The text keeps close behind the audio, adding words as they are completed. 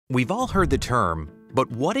We've all heard the term,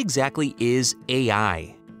 but what exactly is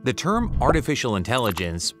AI? The term artificial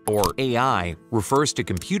intelligence, or AI, refers to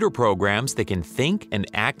computer programs that can think and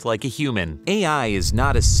act like a human. AI is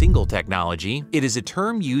not a single technology. It is a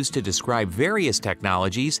term used to describe various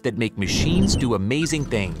technologies that make machines do amazing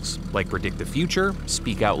things, like predict the future,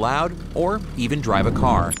 speak out loud, or even drive a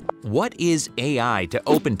car. What is AI to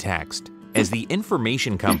OpenText? As the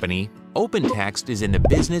information company, OpenText is in the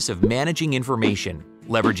business of managing information,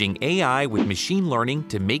 leveraging AI with machine learning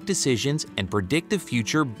to make decisions and predict the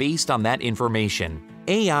future based on that information.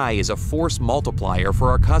 AI is a force multiplier for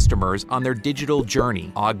our customers on their digital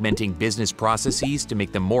journey, augmenting business processes to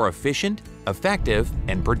make them more efficient, effective,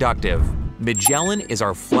 and productive. Magellan is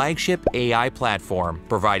our flagship AI platform,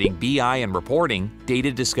 providing BI and reporting,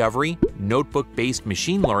 data discovery, notebook-based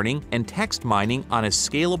machine learning, and text mining on a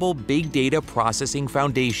scalable big data processing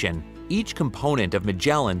foundation. Each component of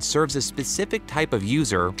Magellan serves a specific type of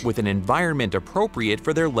user with an environment appropriate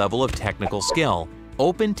for their level of technical skill.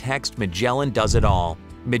 OpenText Magellan does it all.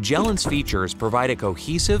 Magellan's features provide a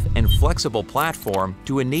cohesive and flexible platform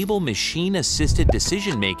to enable machine-assisted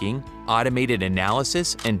decision-making, automated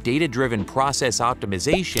analysis, and data-driven process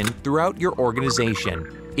optimization throughout your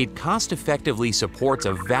organization. It cost-effectively supports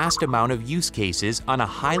a vast amount of use cases on a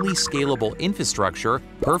highly scalable infrastructure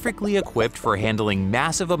perfectly equipped for handling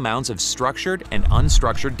massive amounts of structured and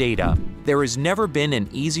unstructured data. There has never been an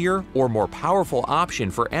easier or more powerful option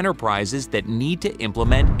for enterprises that need to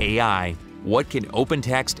implement AI. What can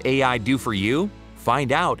OpenText AI do for you?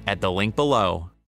 Find out at the link below.